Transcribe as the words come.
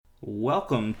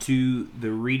Welcome to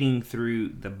the Reading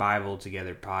Through the Bible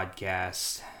Together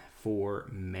podcast for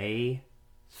May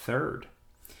 3rd.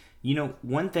 You know,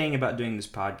 one thing about doing this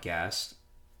podcast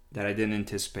that I didn't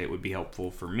anticipate would be helpful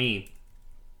for me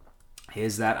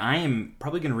is that I am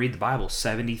probably going to read the Bible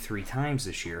 73 times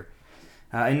this year,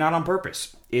 and not on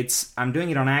purpose. I'm doing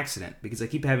it on accident because I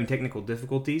keep having technical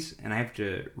difficulties and I have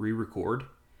to re-record.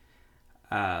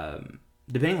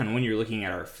 Depending on when you're looking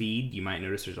at our feed, you might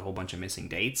notice there's a whole bunch of missing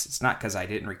dates. It's not because I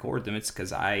didn't record them, it's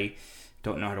because I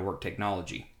don't know how to work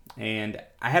technology. And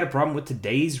I had a problem with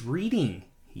today's reading.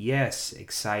 Yes,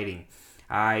 exciting.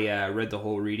 I read the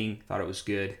whole reading, thought it was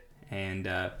good, and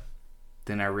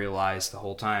then I realized the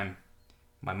whole time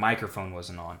my microphone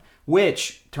wasn't on,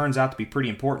 which turns out to be pretty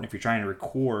important if you're trying to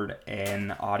record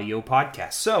an audio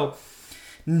podcast. So,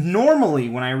 normally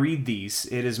when I read these,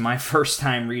 it is my first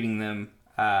time reading them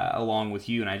along with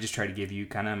you, and I just try to give you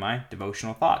kind of my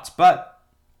devotional thoughts. But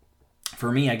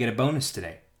for me, I get a bonus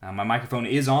today. My microphone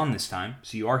is on this time,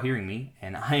 so you are hearing me,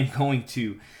 and I'm going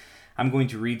to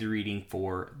read the reading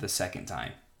for the second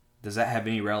time. Does that have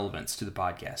any relevance to the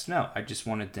podcast? No, I just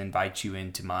wanted to invite you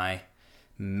into my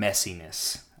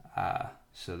messiness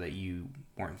so that you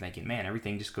weren't thinking, man,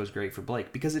 everything just goes great for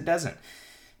Blake, because it doesn't.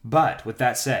 But with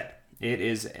that said, it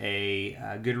is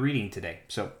a good reading today.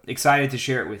 So excited to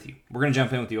share it with you. We're going to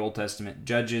jump in with the Old Testament,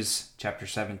 Judges chapter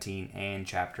 17 and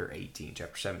chapter 18.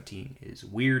 Chapter 17 is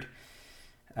weird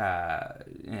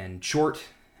and short,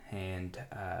 and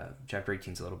chapter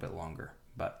 18 is a little bit longer.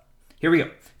 But here we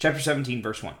go. Chapter 17,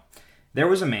 verse 1. There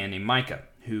was a man named Micah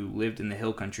who lived in the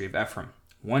hill country of Ephraim.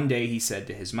 One day he said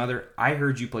to his mother, "I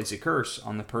heard you place a curse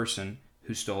on the person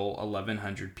who stole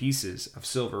 1,100 pieces of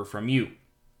silver from you.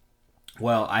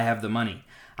 Well, I have the money.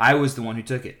 I was the one who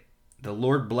took it." "The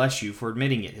Lord bless you for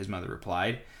admitting it," his mother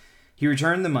replied. He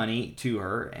returned the money to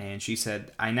her, and she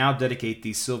said, "I now dedicate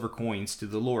these silver coins to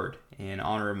the Lord in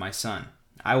honor of my son.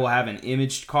 I will have an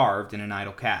image carved in an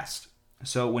idol cast."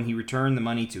 So when he returned the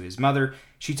money to his mother,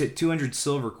 she took 200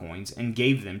 silver coins and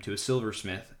gave them to a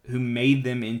silversmith, who made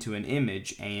them into an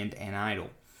image and an idol.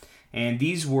 And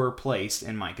these were placed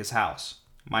in Micah's house.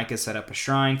 Micah set up a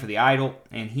shrine for the idol,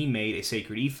 and he made a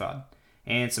sacred ephod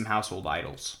and some household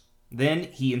idols. Then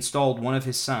he installed one of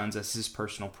his sons as his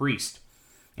personal priest.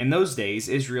 In those days,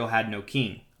 Israel had no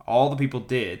king. All the people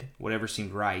did whatever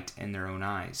seemed right in their own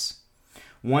eyes.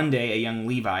 One day, a young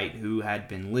Levite who had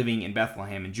been living in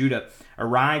Bethlehem in Judah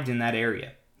arrived in that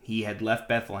area. He had left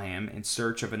Bethlehem in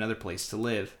search of another place to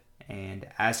live, and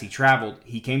as he traveled,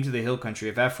 he came to the hill country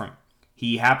of Ephraim.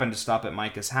 He happened to stop at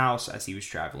Micah's house as he was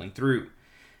traveling through.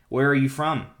 "Where are you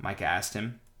from?" Micah asked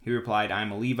him. He replied, "I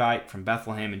am a Levite from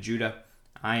Bethlehem in Judah.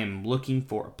 I am looking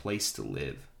for a place to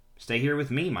live." "Stay here with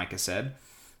me," Micah said,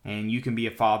 "and you can be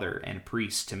a father and a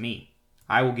priest to me.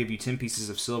 I will give you 10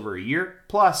 pieces of silver a year,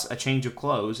 plus a change of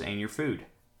clothes and your food."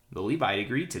 The Levite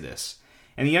agreed to this,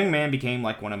 and the young man became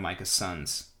like one of Micah's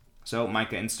sons. So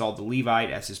Micah installed the Levite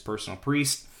as his personal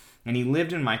priest, and he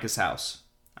lived in Micah's house.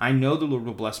 "I know the Lord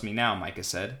will bless me now," Micah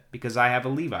said, "because I have a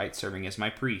Levite serving as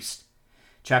my priest."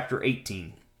 Chapter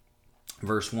 18.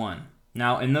 Verse 1.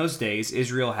 Now in those days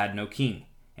Israel had no king,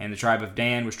 and the tribe of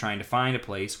Dan was trying to find a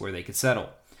place where they could settle.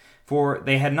 For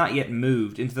they had not yet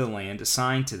moved into the land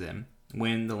assigned to them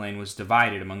when the land was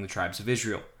divided among the tribes of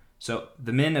Israel. So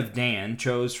the men of Dan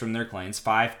chose from their clans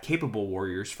 5 capable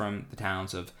warriors from the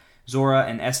towns of Zorah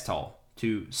and Eshtaol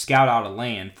to scout out a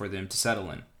land for them to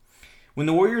settle in. When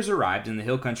the warriors arrived in the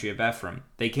hill country of Ephraim,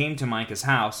 they came to Micah's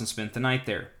house and spent the night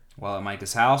there. While at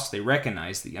Micah's house, they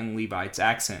recognized the young Levite's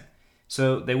accent.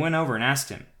 So they went over and asked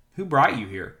him, "Who brought you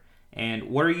here? And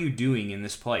what are you doing in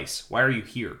this place? Why are you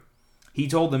here?" He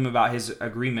told them about his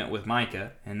agreement with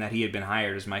Micah and that he had been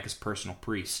hired as Micah's personal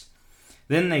priest.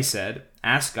 Then they said,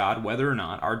 "Ask God whether or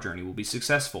not our journey will be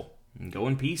successful." "Go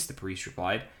in peace," the priest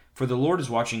replied, "for the Lord is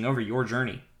watching over your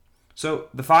journey." So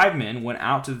the 5 men went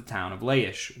out to the town of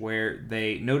Laish, where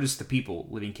they noticed the people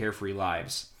living carefree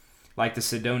lives. Like the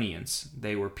Sidonians,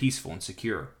 they were peaceful and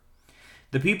secure.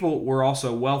 The people were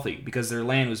also wealthy because their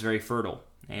land was very fertile,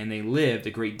 and they lived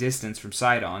a great distance from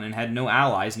Sidon and had no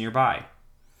allies nearby.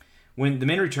 When the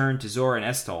men returned to Zorah and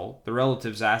Eshtaol, the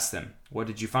relatives asked them, "What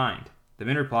did you find?" The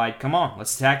men replied, "Come on,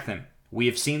 let's attack them. We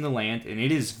have seen the land, and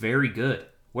it is very good.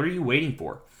 What are you waiting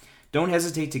for? Don't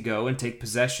hesitate to go and take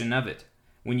possession of it.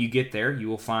 When you get there, you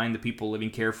will find the people living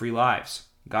carefree lives.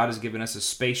 God has given us a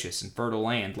spacious and fertile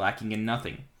land, lacking in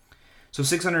nothing." So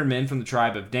 600 men from the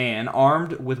tribe of Dan,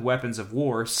 armed with weapons of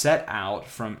war, set out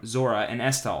from Zorah and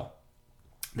Eshtaol.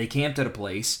 They camped at a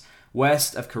place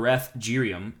west of Kereth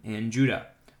Jearim in Judah,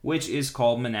 which is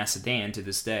called Manasseh Dan to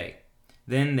this day.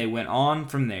 Then they went on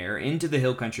from there into the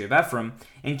hill country of Ephraim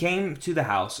and came to the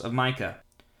house of Micah.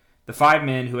 The 5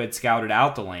 men who had scouted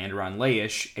out the land around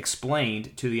Laish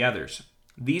explained to the others,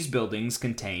 "These buildings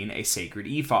contain a sacred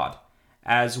ephod,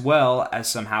 as well as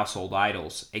some household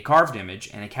idols, a carved image,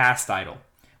 and a cast idol.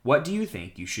 What do you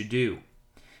think you should do?"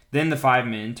 Then the 5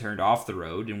 men turned off the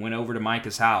road and went over to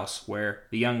Micah's house, where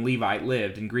the young Levite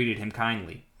lived, and greeted him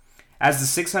kindly. As the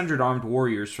 600 armed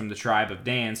warriors from the tribe of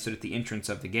Dan stood at the entrance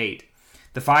of the gate,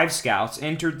 the 5 scouts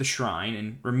entered the shrine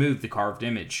and removed the carved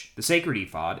image, the sacred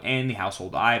ephod, and the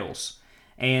household idols,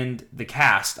 and the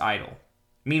cast idol.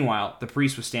 Meanwhile, the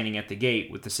priest was standing at the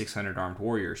gate with the 600 armed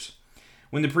warriors.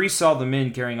 When the priest saw the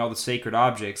men carrying all the sacred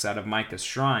objects out of Micah's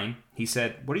shrine, he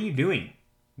said, "What are you doing?"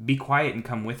 "Be quiet and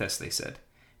come with us," they said.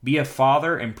 "Be a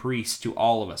father and priest to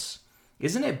all of us.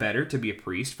 Isn't it better to be a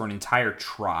priest for an entire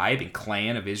tribe and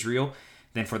clan of Israel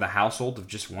than for the household of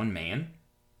just one man?"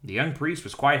 The young priest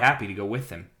was quite happy to go with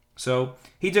them. So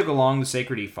he took along the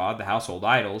sacred ephod, the household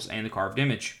idols, and the carved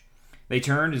image. They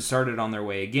turned and started on their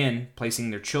way again, placing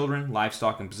their children,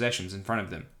 livestock, and possessions in front of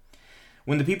them.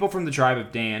 When the people from the tribe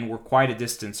of Dan were quite a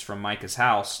distance from Micah's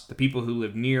house, the people who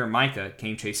lived near Micah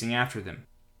came chasing after them.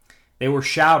 They were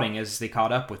shouting as they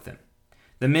caught up with them.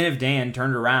 The men of Dan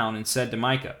turned around and said to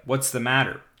Micah, "What's the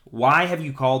matter? Why have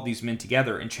you called these men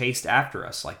together and chased after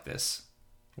us like this?"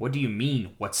 "What do you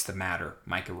mean, what's the matter?"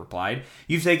 Micah replied.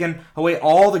 "You've taken away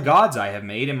all the gods I have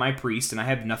made and my priests, and I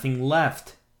have nothing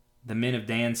left." The men of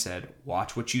Dan said,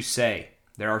 "Watch what you say.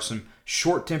 There are some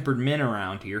short-tempered men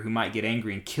around here who might get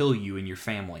angry and kill you and your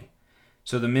family."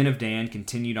 So the men of Dan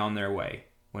continued on their way.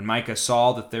 When Micah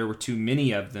saw that there were too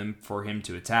many of them for him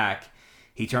to attack,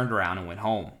 he turned around and went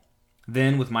home.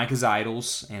 Then, with Micah's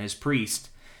idols and his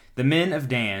priest, the men of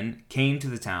Dan came to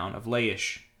the town of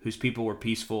Laish, whose people were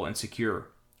peaceful and secure.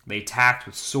 They attacked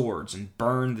with swords and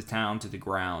burned the town to the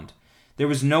ground. There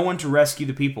was no one to rescue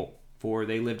the people, for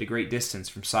they lived a great distance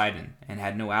from Sidon and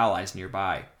had no allies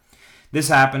nearby. This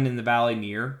happened in the valley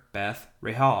near Beth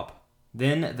Rehob.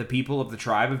 Then the people of the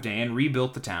tribe of Dan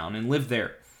rebuilt the town and lived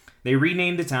there. They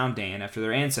renamed the town Dan after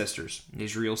their ancestors,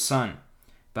 Israel's son,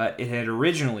 but it had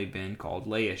originally been called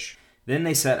Laish. Then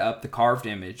they set up the carved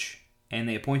image, and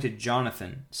they appointed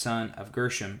Jonathan, son of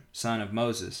Gershom, son of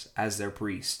Moses, as their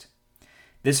priest.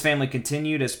 This family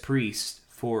continued as priest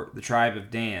for the tribe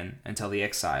of Dan until the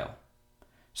exile.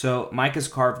 So Micah's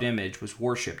carved image was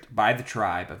worshipped by the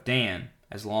tribe of Dan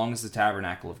as long as the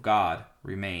tabernacle of God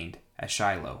remained at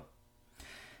Shiloh.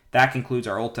 That concludes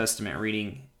our Old Testament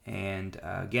reading, and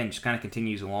again, just kind of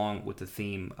continues along with the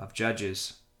theme of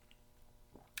Judges.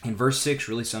 And verse 6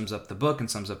 really sums up the book and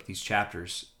sums up these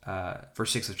chapters.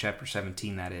 Verse 6 of chapter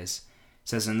 17, that is. It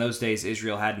says, "In those days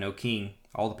Israel had no king.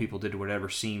 All the people did whatever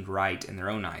seemed right in their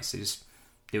own eyes." They just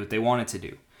did what they wanted to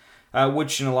do.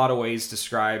 Which in a lot of ways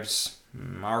describes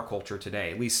our culture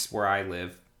today, at least where I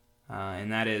live.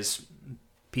 And that is,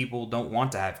 people don't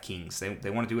want to have kings. They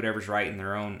want to do whatever's right in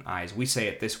their own eyes. We say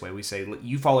it this way. We say,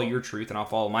 "You follow your truth and I'll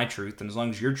follow my truth. And as long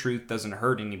as your truth doesn't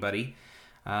hurt anybody,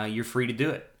 you're free to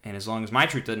do it. And as long as my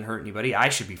truth doesn't hurt anybody, I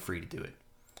should be free to do it."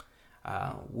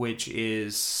 Which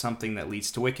is something that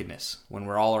leads to wickedness. When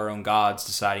we're all our own gods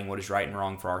deciding what is right and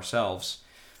wrong for ourselves,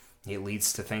 it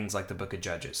leads to things like the book of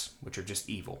Judges, which are just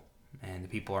evil. And the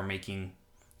people are making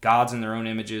gods in their own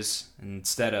images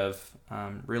instead of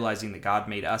realizing that God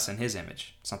made us in his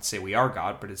image. It's not to say we are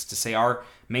God, but it's to say our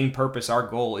main purpose, our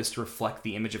goal, is to reflect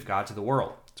the image of God to the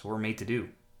world. That's what we're made to do.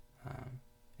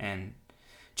 And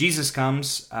Jesus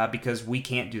comes because we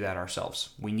can't do that ourselves.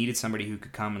 We needed somebody who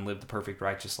could come and live the perfect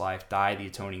righteous life, die the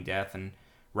atoning death, and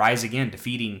rise again,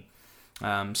 defeating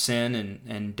sin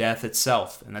and death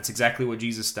itself. And that's exactly what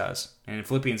Jesus does. And in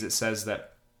Philippians it says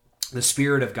that the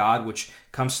Spirit of God, which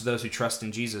comes to those who trust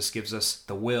in Jesus, gives us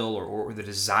the will or the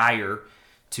desire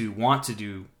to want to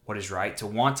do what is right, to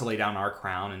want to lay down our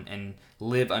crown and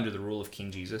live under the rule of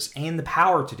King Jesus, and the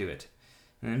power to do it.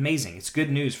 And amazing. It's good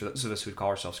news for those of us who would call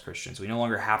ourselves Christians. We no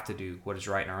longer have to do what is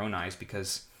right in our own eyes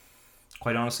because,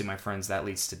 quite honestly, my friends, that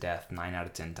leads to death 9 out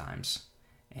of 10 times.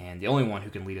 And the only one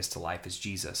who can lead us to life is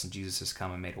Jesus. And Jesus has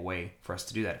come and made a way for us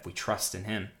to do that if we trust in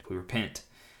him, if we repent,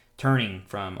 turning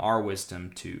from our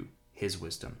wisdom to his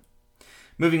wisdom.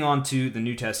 Moving on to the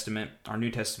New Testament, our New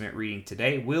Testament reading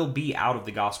today will be out of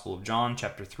the Gospel of John,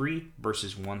 chapter 3,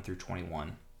 verses 1 through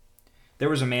 21. There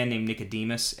was a man named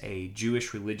Nicodemus, a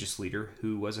Jewish religious leader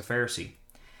who was a Pharisee.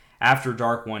 After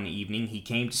dark one evening, he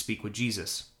came to speak with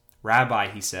Jesus. "Rabbi,"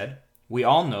 he said, "we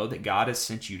all know that God has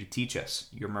sent you to teach us.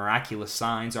 Your miraculous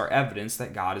signs are evidence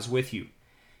that God is with you."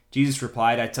 Jesus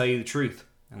replied, "I tell you the truth.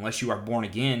 Unless you are born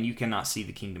again, you cannot see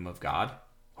the kingdom of God."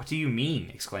 "What do you mean?"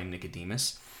 exclaimed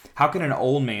Nicodemus. How can an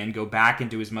old man go back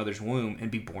into his mother's womb and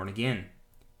be born again?"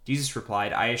 Jesus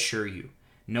replied, "I assure you,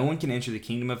 no one can enter the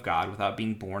kingdom of God without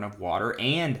being born of water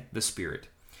and the Spirit.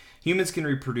 Humans can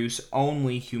reproduce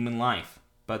only human life,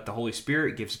 but the Holy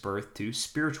Spirit gives birth to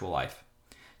spiritual life.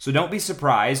 So don't be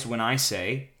surprised when I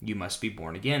say you must be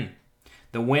born again.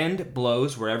 The wind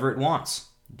blows wherever it wants.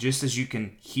 Just as you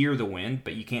can hear the wind,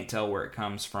 but you can't tell where it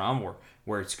comes from or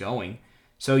where it's going,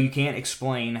 so you can't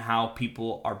explain how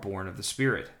people are born of the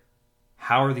Spirit."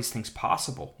 "How are these things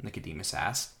possible?" Nicodemus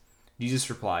asked. Jesus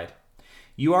replied,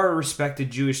 "You are a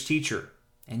respected Jewish teacher,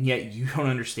 and yet you don't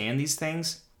understand these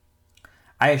things?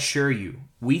 I assure you,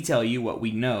 we tell you what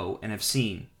we know and have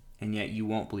seen, and yet you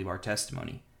won't believe our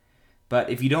testimony. But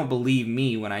if you don't believe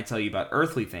me when I tell you about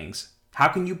earthly things, how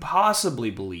can you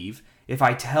possibly believe if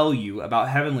I tell you about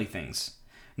heavenly things?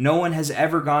 No one has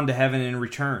ever gone to heaven and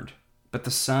returned, but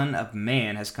the Son of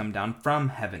Man has come down from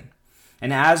heaven.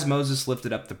 And as Moses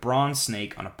lifted up the bronze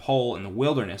snake on a pole in the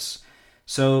wilderness,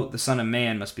 so the Son of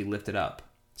Man must be lifted up,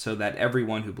 so that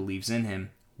everyone who believes in him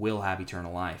will have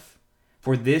eternal life.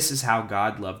 For this is how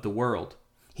God loved the world.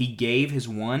 He gave his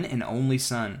one and only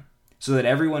Son, so that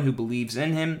everyone who believes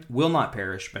in him will not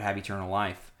perish but have eternal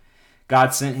life.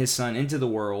 God sent his Son into the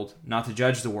world, not to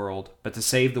judge the world, but to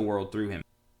save the world through him.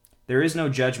 There is no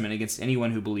judgment against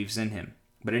anyone who believes in him,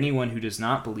 but anyone who does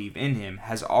not believe in him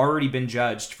has already been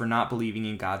judged for not believing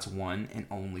in God's one and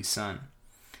only Son.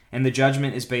 And the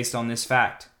judgment is based on this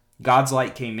fact: God's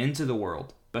light came into the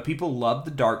world, but people loved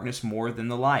the darkness more than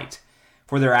the light,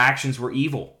 for their actions were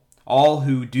evil. All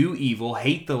who do evil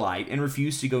hate the light and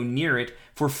refuse to go near it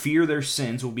for fear their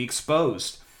sins will be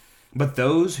exposed. But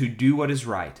those who do what is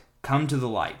right come to the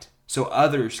light, so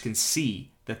others can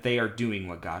see that they are doing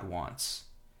what God wants.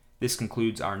 This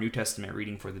concludes our New Testament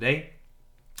reading for the day.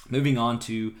 Moving on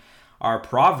to our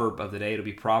proverb of the day, it'll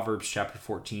be Proverbs chapter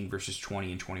 14, verses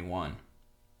 20 and 21.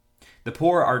 "The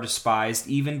poor are despised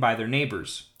even by their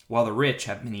neighbors, while the rich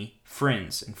have many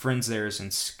friends." And friends there is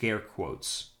in scare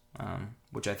quotes,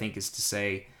 which I think is to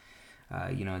say,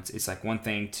 it's like one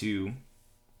thing to,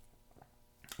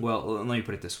 well, let me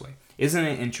put it this way. Isn't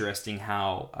it interesting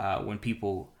how when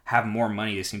people have more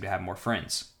money, they seem to have more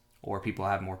friends, or people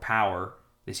have more power,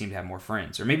 they seem to have more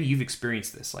friends? Or maybe you've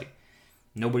experienced this, like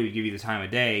nobody would give you the time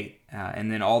of day,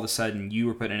 and then all of a sudden you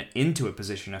were put into a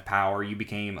position of power, you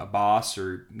became a boss,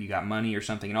 or you got money or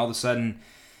something, and all of a sudden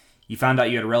you found out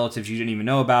you had relatives you didn't even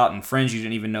know about and friends you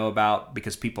didn't even know about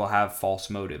because people have false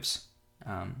motives.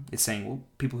 It's saying, well,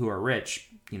 people who are rich,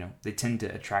 they tend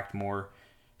to attract more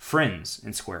friends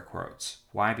in square quotes.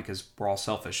 Why? Because we're all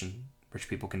selfish and rich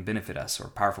people can benefit us, or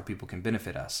powerful people can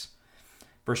benefit us.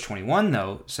 Verse 21,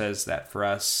 though, says that for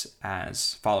us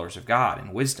as followers of God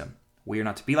and wisdom, we are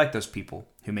not to be like those people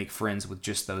who make friends with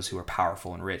just those who are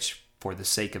powerful and rich for the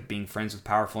sake of being friends with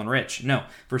powerful and rich. No,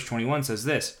 verse 21 says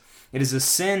this: "It is a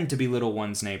sin to belittle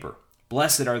one's neighbor.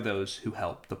 Blessed are those who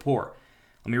help the poor."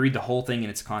 Let me read the whole thing in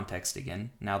its context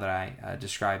again, now that I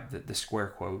described the square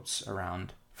quotes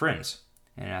around friends.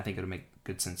 And I think it'll make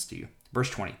good sense to you.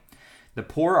 Verse 20, "The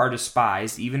poor are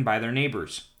despised even by their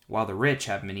neighbors, while the rich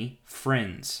have many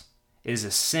friends. It is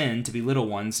a sin to belittle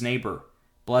one's neighbor.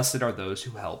 Blessed are those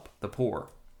who help the poor."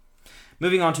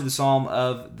 Moving on to the psalm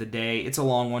of the day. It's a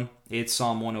long one. It's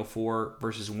Psalm 104,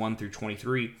 verses 1 through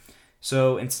 23.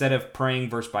 So instead of praying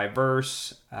verse by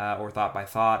verse or thought by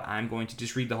thought, I'm going to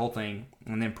just read the whole thing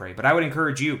and then pray. But I would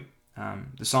encourage you.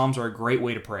 The Psalms are a great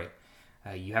way to pray.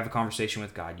 You have a conversation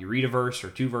with God. You read a verse or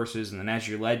two verses, and then as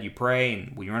you're led, you pray.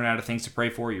 And when you run out of things to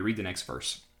pray for, you read the next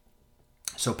verse.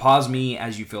 So pause me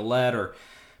as you feel led, or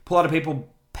pull out a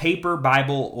paper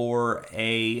Bible or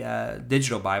a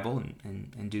digital Bible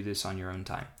and do this on your own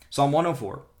time. Psalm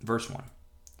 104, verse 1.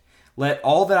 "Let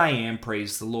all that I am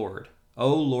praise the Lord.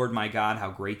 O Lord my God,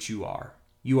 how great you are.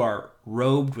 You are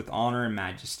robed with honor and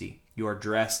majesty. You are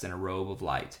dressed in a robe of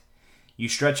light. You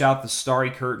stretch out the starry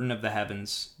curtain of the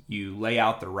heavens. You lay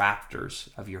out the rafters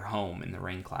of your home in the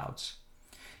rain clouds.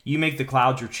 You make the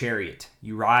clouds your chariot.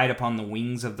 You ride upon the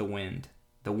wings of the wind.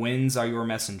 The winds are your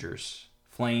messengers.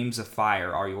 Flames of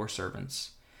fire are your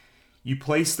servants. You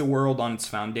placed the world on its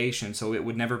foundation so it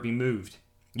would never be moved.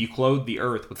 You clothed the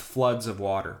earth with floods of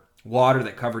water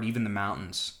that covered even the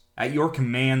mountains. At your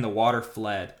command the water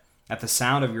fled. At the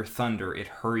sound of your thunder it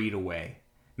hurried away.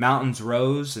 Mountains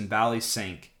rose and valleys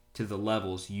sank to the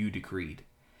levels you decreed.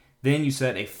 Then you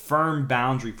set a firm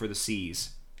boundary for the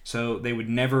seas, so they would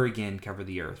never again cover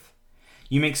the earth.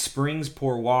 You make springs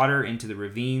pour water into the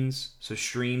ravines, so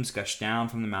streams gush down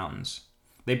from the mountains.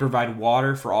 They provide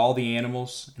water for all the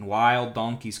animals, and wild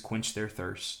donkeys quench their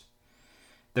thirst.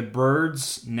 The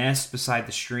birds nest beside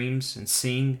the streams and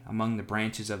sing among the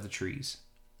branches of the trees.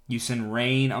 You send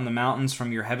rain on the mountains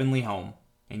from your heavenly home,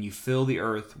 and you fill the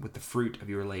earth with the fruit of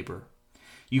your labor.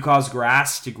 You cause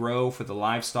grass to grow for the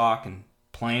livestock and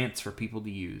plants for people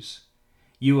to use.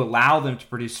 You allow them to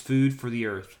produce food for the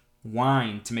earth,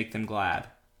 wine to make them glad,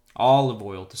 olive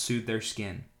oil to soothe their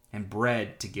skin, and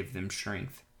bread to give them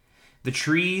strength. The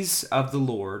trees of the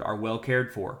Lord are well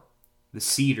cared for, the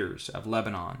cedars of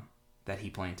Lebanon that he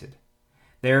planted.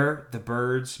 There the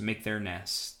birds make their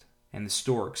nest, and the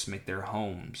storks make their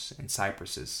homes in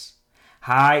cypresses.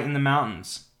 High in the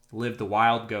mountains live the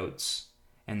wild goats,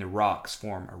 and the rocks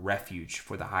form a refuge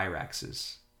for the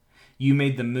hyraxes. You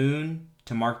made the moon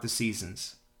to mark the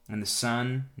seasons, and the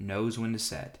sun knows when to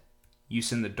set. You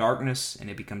send the darkness, and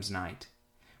it becomes night,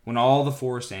 when all the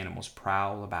forest animals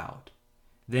prowl about.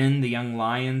 Then the young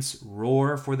lions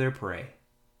roar for their prey,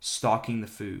 stalking the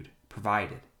food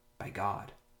provided by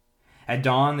God. At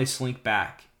dawn they slink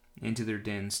back into their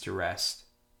dens to rest.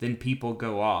 Then people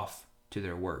go off to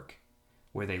their work,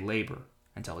 where they labor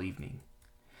until evening.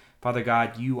 Father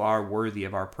God, you are worthy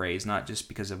of our praise, not just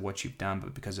because of what you've done,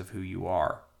 but because of who you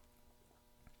are.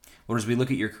 Lord, as we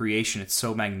look at your creation, it's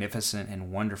so magnificent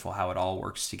and wonderful how it all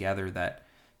works together that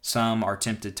some are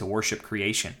tempted to worship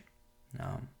creation.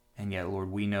 And yet,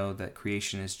 Lord, we know that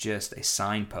creation is just a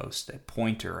signpost, a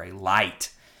pointer, a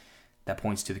light that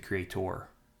points to the Creator.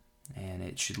 And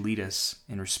it should lead us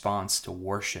in response to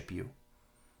worship you.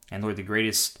 And Lord, the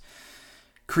greatest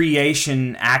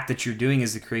creation act that you're doing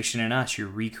is the creation in us. You're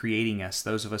recreating us.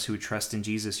 Those of us who trust in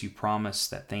Jesus, you promise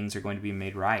that things are going to be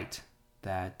made right,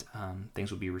 that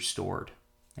things will be restored.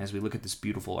 As we look at this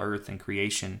beautiful earth and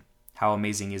creation, how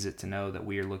amazing is it to know that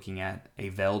we are looking at a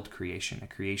veiled creation, a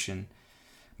creation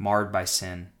marred by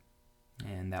sin,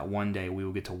 and that one day we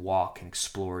will get to walk and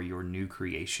explore your new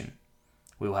creation.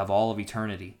 We will have all of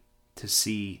eternity to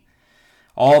see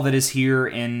all that is here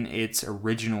in its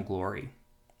original glory.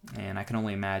 And I can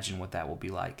only imagine what that will be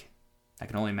like. I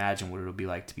can only imagine what it'll be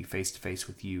like to be face to face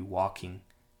with you, walking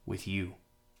with you.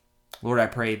 Lord, I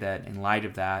pray that in light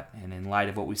of that, and in light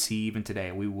of what we see even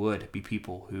today, we would be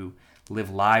people who live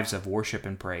lives of worship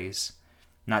and praise,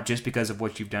 not just because of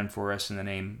what you've done for us in the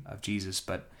name of Jesus,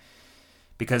 but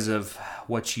because of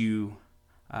what you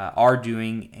are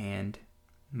doing, and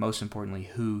most importantly,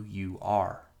 who you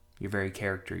are, your very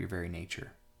character, your very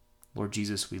nature. Lord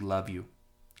Jesus, we love you.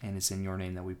 And it's in your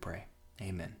name that we pray.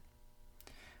 Amen.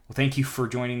 Well, thank you for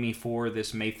joining me for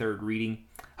this May 3rd reading.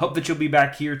 Hope that you'll be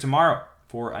back here tomorrow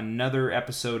for another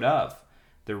episode of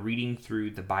the Reading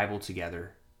Through the Bible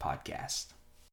Together podcast.